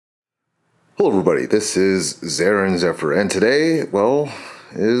Hello everybody, this is Zarin Zephyr, and today, well,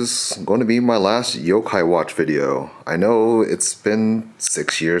 is going to be my last Yokai Watch video. I know it's been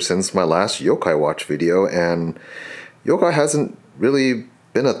 6 years since my last Yokai Watch video, and Yokai hasn't really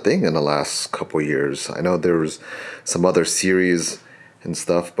been a thing in the last couple years. I know there was some other series and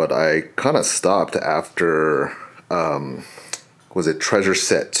stuff, but I kind of stopped after, was it Treasure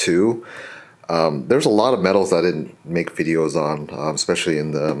Set 2? There's a lot of medals I didn't make videos on, especially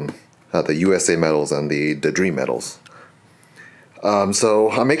in the USA medals and the Dream medals. So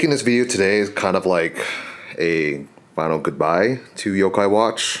I'm making this video today kind of like a final goodbye to Yokai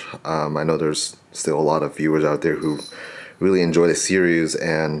Watch. I know there's still a lot of viewers out there who really enjoy the series,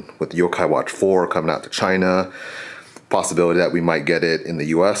 and with Yokai Watch 4 coming out to China, possibility that we might get it in the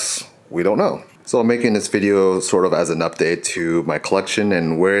US, we don't know. So I'm making this video sort of as an update to my collection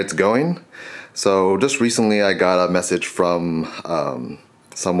and where it's going. So just recently I got a message from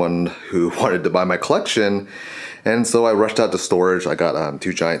someone who wanted to buy my collection, and so I rushed out to storage. I got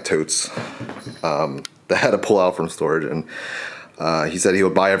 2 giant totes that had to pull out from storage, and he said he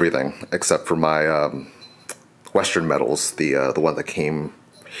would buy everything except for my Western medals, the one that came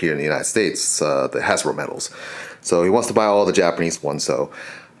here in the United States, the Hasbro medals. So he wants to buy all the Japanese ones. So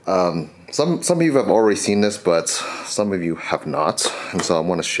some of you have already seen this, but some of you have not, and so I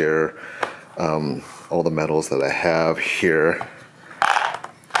want to share all the medals that I have here.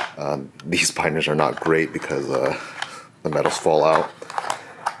 These binders are not great because the medals fall out.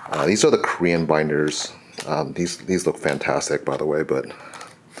 These are the Korean binders. These look fantastic, by the way, but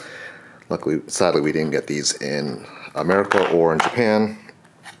luckily, sadly, we didn't get these in America or in Japan.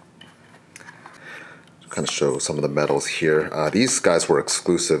 Kind of show some of the medals here. These guys were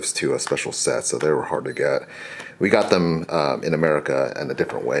exclusives to a special set, so they were hard to get. We got them in America in a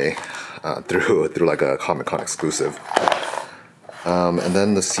different way, through like a Comic-Con exclusive. And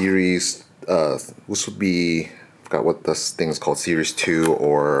then the series, this would be, I forgot what this thing is called, Series 2,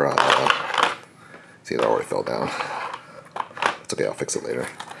 or, see, that already fell down. It's okay, I'll fix it later.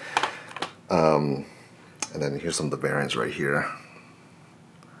 And then here's some of the variants right here.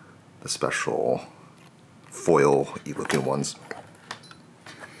 The special foil-y looking ones.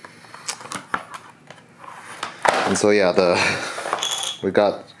 And so yeah, we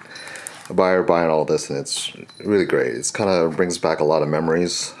got a buyer buying all this, and it's really great. It's kind of brings back a lot of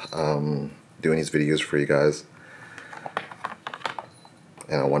memories, doing these videos for you guys.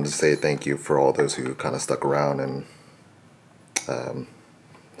 And I wanted to say thank you for all those who kind of stuck around and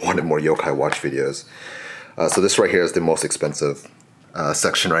wanted more Yokai Watch videos. So this right here is the most expensive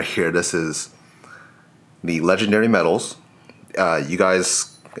section right here. This is the legendary medals. You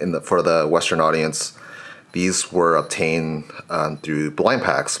guys, for the Western audience, these were obtained through blind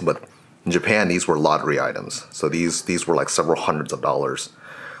packs, but in Japan, these were lottery items. So these were like several hundreds of dollars.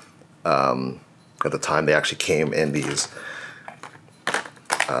 At the time, they actually came in these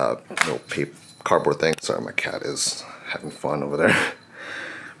little cardboard things. Sorry, my cat is having fun over there.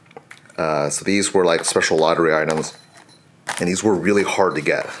 So these were like special lottery items, and these were really hard to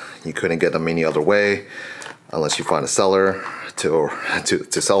get. You couldn't get them any other way unless you find a seller to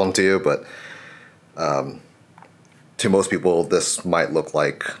sell them to you. But to most people, this might look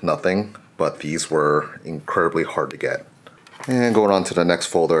like nothing, but these were incredibly hard to get. And going on to the next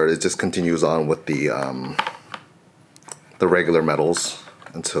folder, it just continues on with the regular medals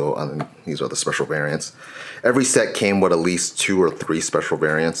until these are the special variants. Every set came with at least 2 or 3 special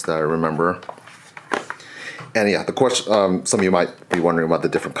variants that I remember. And yeah, the question, some of you might be wondering about the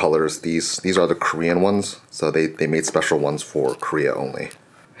different colors. These are the Korean ones, so they made special ones for Korea only.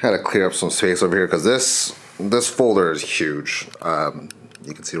 Had to clear up some space over here because this folder is huge.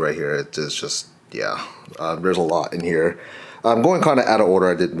 You can see right here, it is just, yeah, there's a lot in here. I'm going kind of out of order.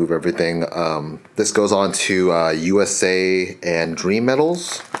 I did move everything. This goes on to USA and Dream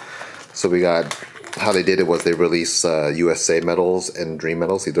medals. So we got, how they did it was they released USA medals and Dream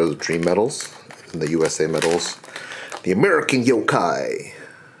medals. See, those are Dream medals and the USA medals. The American Yokai.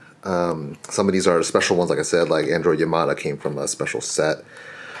 Some of these are special ones, like I said, like Android Yamada came from a special set.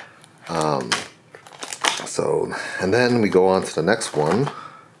 So, and then we go on to the next one,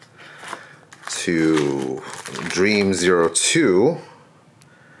 to Dream 02,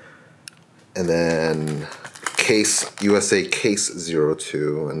 and then USA Case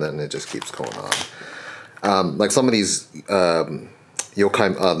 02, and then it just keeps going on. Like some of these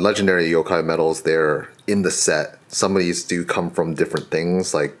Yokai, legendary Yokai medals, they're in the set. Some of these do come from different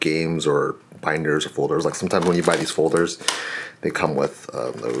things, like games or binders or folders. Like sometimes when you buy these folders, they come with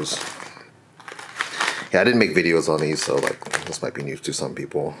those. Yeah, I didn't make videos on these, so like this might be news to some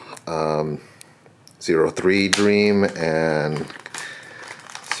people. 03 Dream and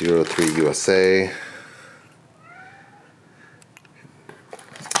 03 USA.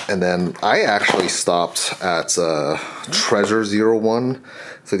 And then I actually stopped at Treasure 01.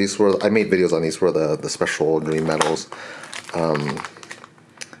 So these were, I made videos on these, were the special dream medals.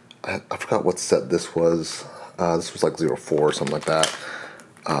 I forgot what set this was. This was like 04 or something like that.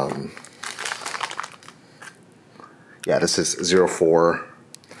 Yeah, this is 04.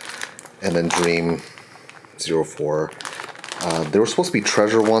 And then Dream 04. There were supposed to be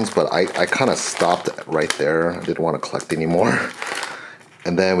treasure ones, but I kind of stopped right there. I didn't want to collect anymore.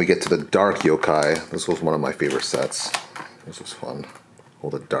 And then we get to the Dark Yokai. This was one of my favorite sets. This was fun.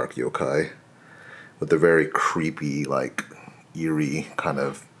 All the Dark Yokai. With the very creepy, like, eerie kind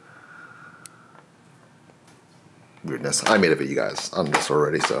of weirdness. I made a video, guys, on this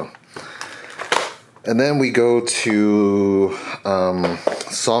already, so. And then we go to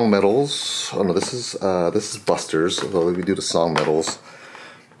song medals. Oh no, this is Busters. So we do the song medals.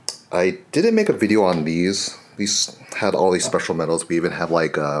 I didn't make a video on these. These had all these special medals. We even have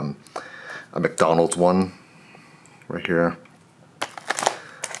like a McDonald's one right here.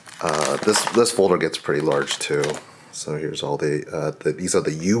 This folder gets pretty large too. So here's all these are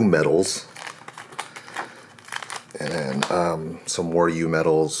the U medals, and then some more U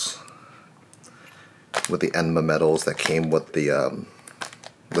medals with the Enma medals that came with the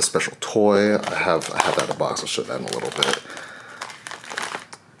special toy. I have that in a box. I'll show that in a little bit.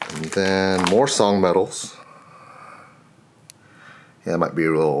 And then more song medals. Yeah, it might be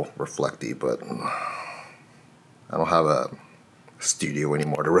a little reflecty, but I don't have a studio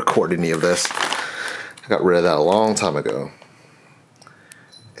anymore to record any of this. I got rid of that a long time ago.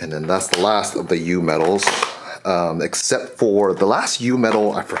 And then that's the last of the U medals, except for the last U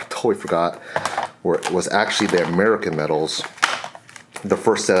medal I totally forgot, where it was actually the American medals. The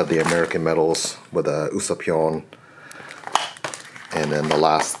first set of the American medals with a Usapion, and then the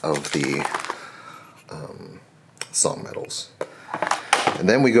last of the song medals. And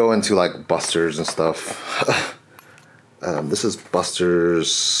then we go into like Busters and stuff. This is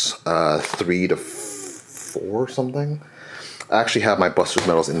Busters 3 to 4 or something. I actually have my Busters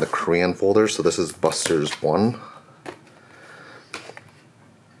medals in the Korean folder, so this is Busters 1.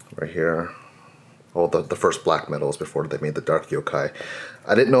 Right here. Oh, the first black medals before they made the Dark Yokai.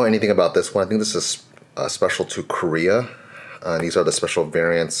 I didn't know anything about this one. I think this is special to Korea. These are the special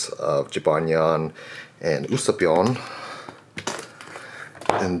variants of Jibanyan and Usapyeon.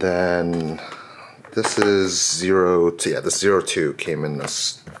 And then this is 02. Yeah, this 02 came in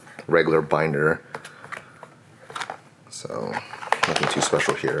this regular binder. So nothing too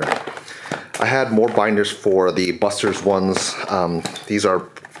special here. I had more binders for the Busters ones.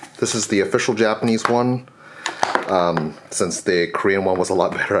 This is the official Japanese one. Since the Korean one was a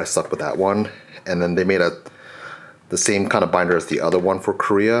lot better, I stuck with that one. And then they made the same kind of binder as the other one for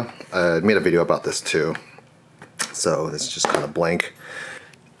Korea. I made a video about this too. So it's just kind of blank.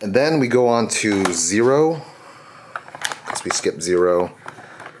 And then we go on to 0, because we skipped 0.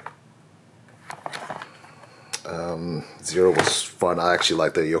 0 was fun. I actually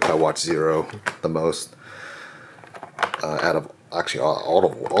like the Yokai Watch 0 the most. Out of actually all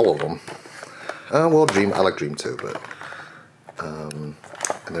of them. Well, Dream, I like Dream too, but and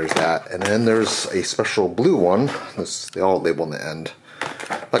there's that. And then there's a special blue one. They all label in the end.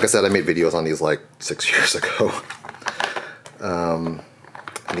 Like I said, I made videos on these like 6 years ago.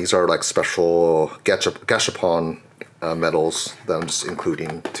 And these are like special gashapon medals that I'm just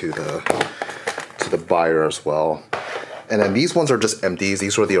including to the buyer as well. And then these ones are just empties.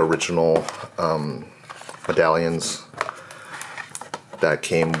 These were the original medallions that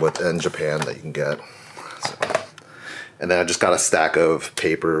came in Japan that you can get. So, and then I just got a stack of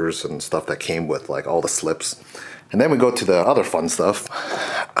papers and stuff that came with like all the slips. And then we go to the other fun stuff.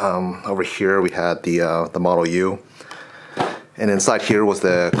 Over here we had the Model U. And inside here was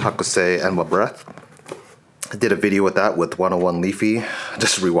the Kakusei Enma Breath. I did a video with that with 101 Leafy. I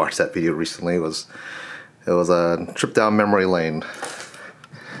just rewatched that video recently. It was a trip down memory lane.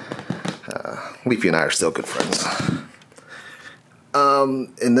 Leafy and I are still good friends.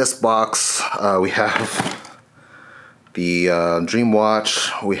 In this box, we have the Dream Watch.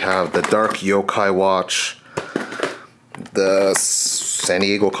 We have the Dark Yokai Watch. The San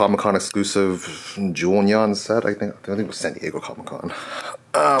Diego Comic-Con exclusive Juonyan set, I think it was San Diego Comic-Con.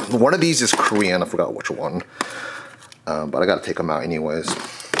 One of these is Korean, I forgot which one. But I gotta take them out anyways.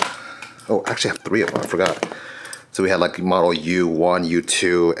 Oh, actually I have 3 of them, I forgot. So we had like Model U1,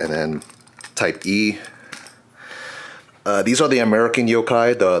 U2, and then Type E. These are the American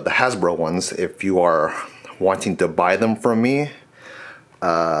Yokai, the Hasbro ones. If you are wanting to buy them from me,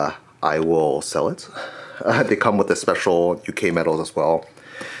 I will sell it. They come with the special UK medals as well.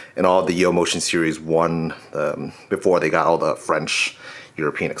 and all the Yomotion Series 1 before they got all the French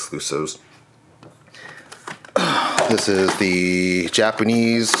European exclusives. This is the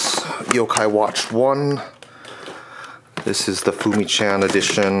Japanese Yokai Watch 1. This is the Fumi-chan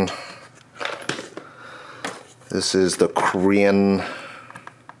edition. This is the Korean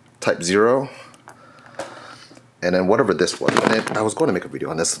Type 0. And then whatever this was. And I was going to make a video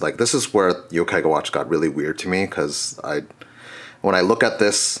on this. Like, this is where Yokai Watch got really weird to me, because when I look at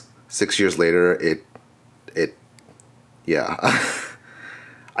this 6 years later, yeah.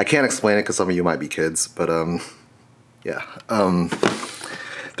 I can't explain it because some of you might be kids, but yeah.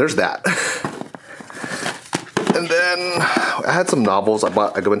 There's that. And then I had some novels. I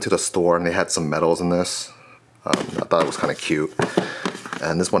went to the store and they had some medals in this. I thought it was kind of cute.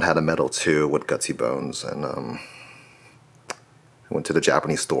 And this one had a medal too with Gutsy Bones. And I went to the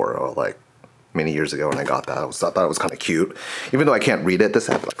Japanese store like many years ago and I got that. I thought it was kind of cute. Even though I can't read it, this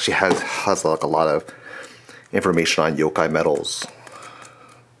actually has like a lot of information on yokai medals,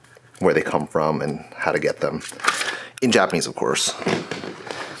 where they come from and how to get them. In Japanese, of course.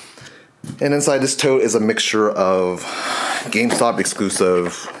 And inside this tote is a mixture of GameStop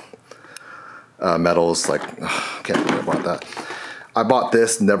exclusive medals. Like, can't remember about that. I bought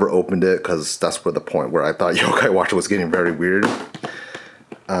this, never opened it, because that's where the point where I thought Yokai Watch was getting very weird.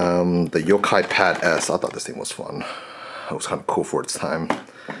 The Yokai Pad S, I thought this thing was fun. It was kind of cool for its time.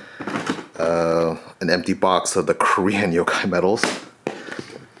 An empty box of the Korean yokai medals.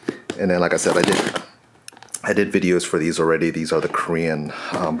 And then, like I said, I did videos for these already. These are the Korean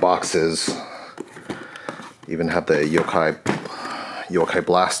boxes. Even have the Yokai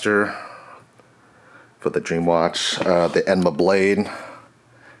Blaster for the Dream Watch. The Enma Blade.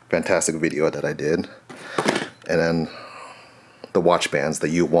 Fantastic video that I did. And then the watch bands, the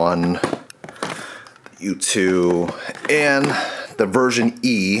U1, the U2, and the version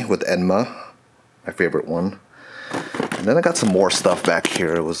E with Enma, my favorite one. And then I got some more stuff back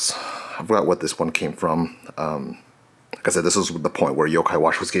here. I forgot what this one came from. Like I said, this was the point where Yokai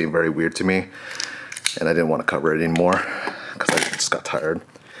Watch was getting very weird to me, and I didn't want to cover it anymore because I just got tired.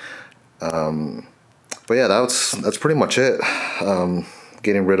 But yeah, that's pretty much it.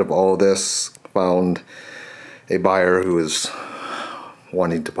 Getting rid of all of this. Found a buyer who is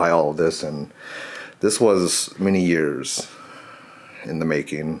wanting to buy all of this, and this was many years in the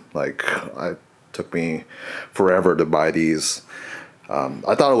making. Like, it took me forever to buy these.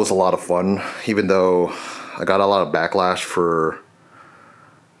 I thought it was a lot of fun, even though I got a lot of backlash for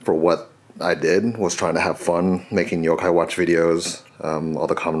what I did, was trying to have fun making Yokai Watch videos. All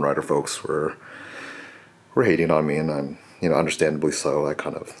the Kamen Rider folks were hating on me, and I'm, understandably so. I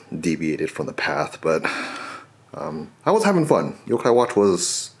kind of deviated from the path, but I was having fun. Yokai Watch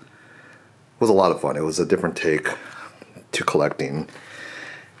was a lot of fun. It was a different take to collecting,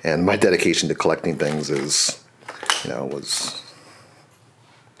 and my dedication to collecting things is, was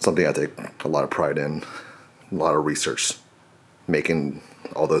something I take a lot of pride in. A lot of research, making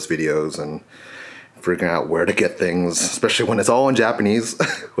all those videos and figuring out where to get things, especially when it's all in Japanese,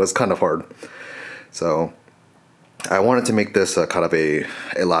 was kind of hard. So I wanted to make this kind of a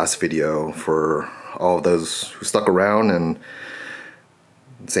last video for all of those who stuck around and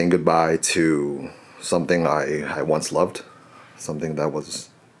saying goodbye to something I once loved, something that was,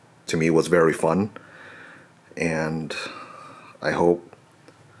 to me, was very fun. And I hope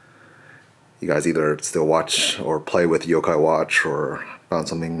you guys either still watch or play with Yokai Watch, or found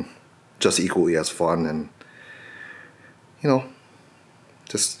something just equally as fun. And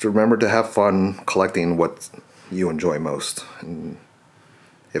just remember to have fun collecting what you enjoy most. And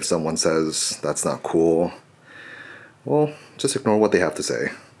if someone says that's not cool, well, just ignore what they have to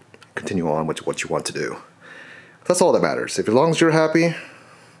say. Continue on with what you want to do. That's all that matters. As long as you're happy,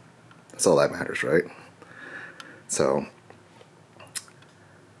 that's all that matters, right? So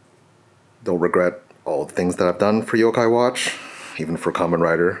don't regret all the things that I've done for Yokai Watch, even for Kamen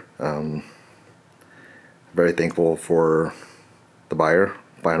Rider. Very thankful for the buyer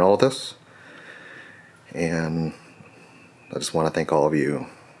buying all of this. And I just want to thank all of you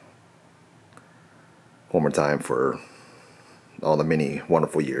one more time for all the many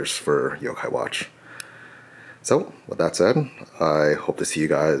wonderful years for Yokai Watch. So, with that said, I hope to see you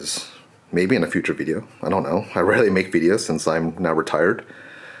guys maybe in a future video. I don't know. I rarely make videos since I'm now retired.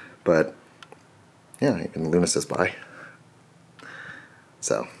 But yeah, even Luna says bye.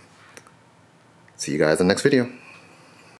 So, see you guys in the next video.